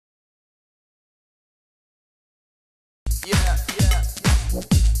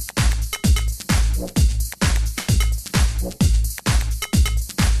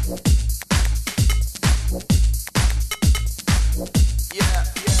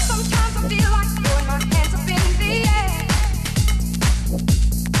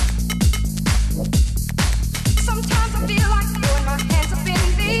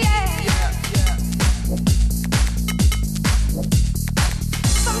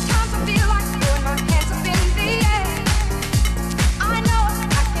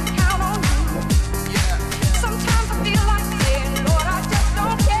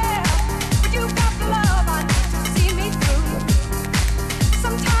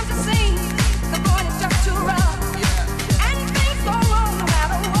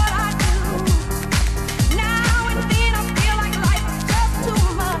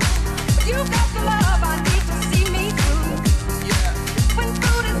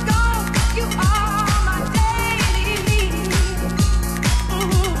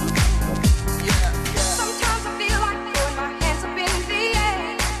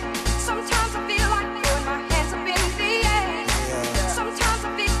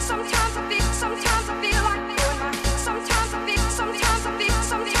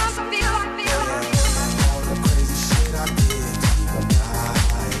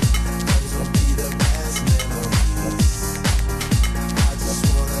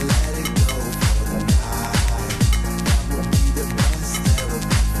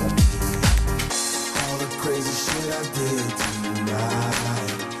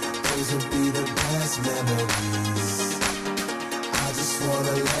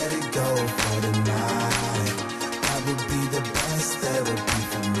let it go for the night. That would be the best therapy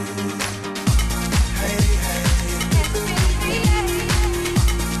for me. Hey, hey.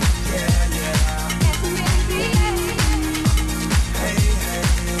 Yeah, yeah. Hey, hey.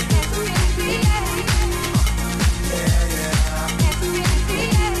 Yeah, yeah.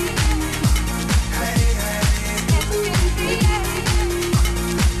 Hey, hey.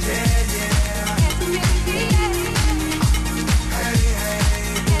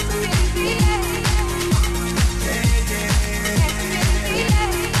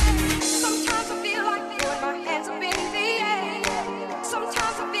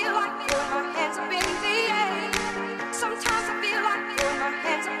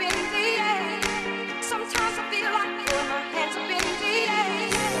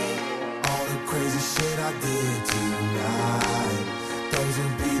 Shit I did tonight, those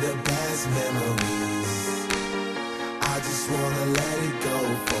would be the best memories. I just wanna let it go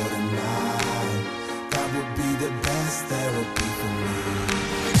for the night. That would be the best therapy for me.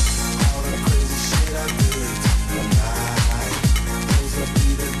 All the crazy shit I did tonight, those would be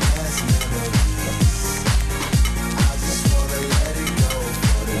the best memories. I just wanna let it go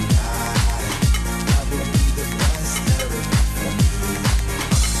for the night. That would be the best therapy for me.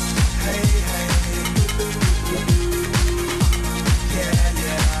 Hey, hey.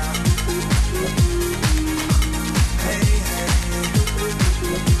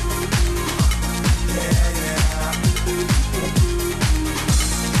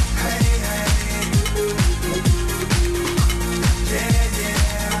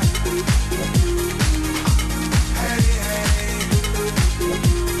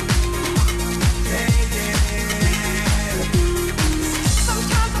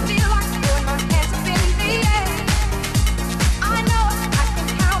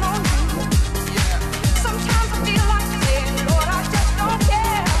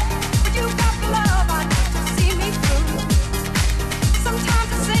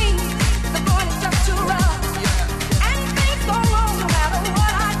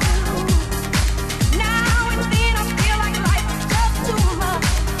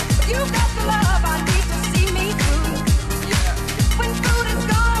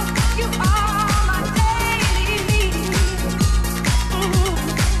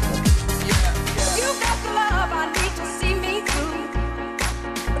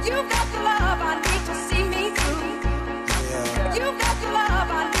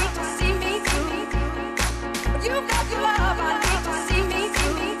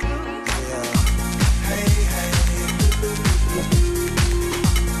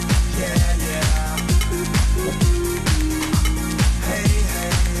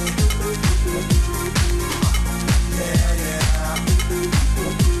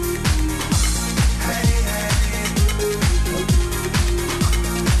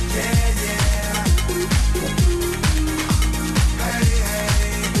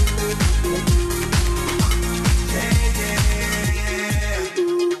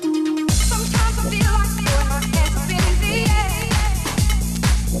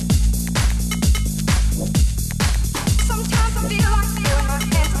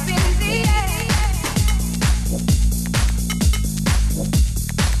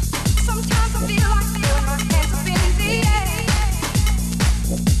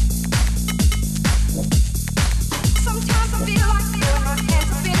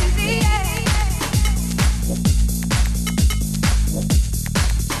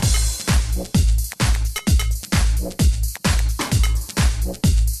 What?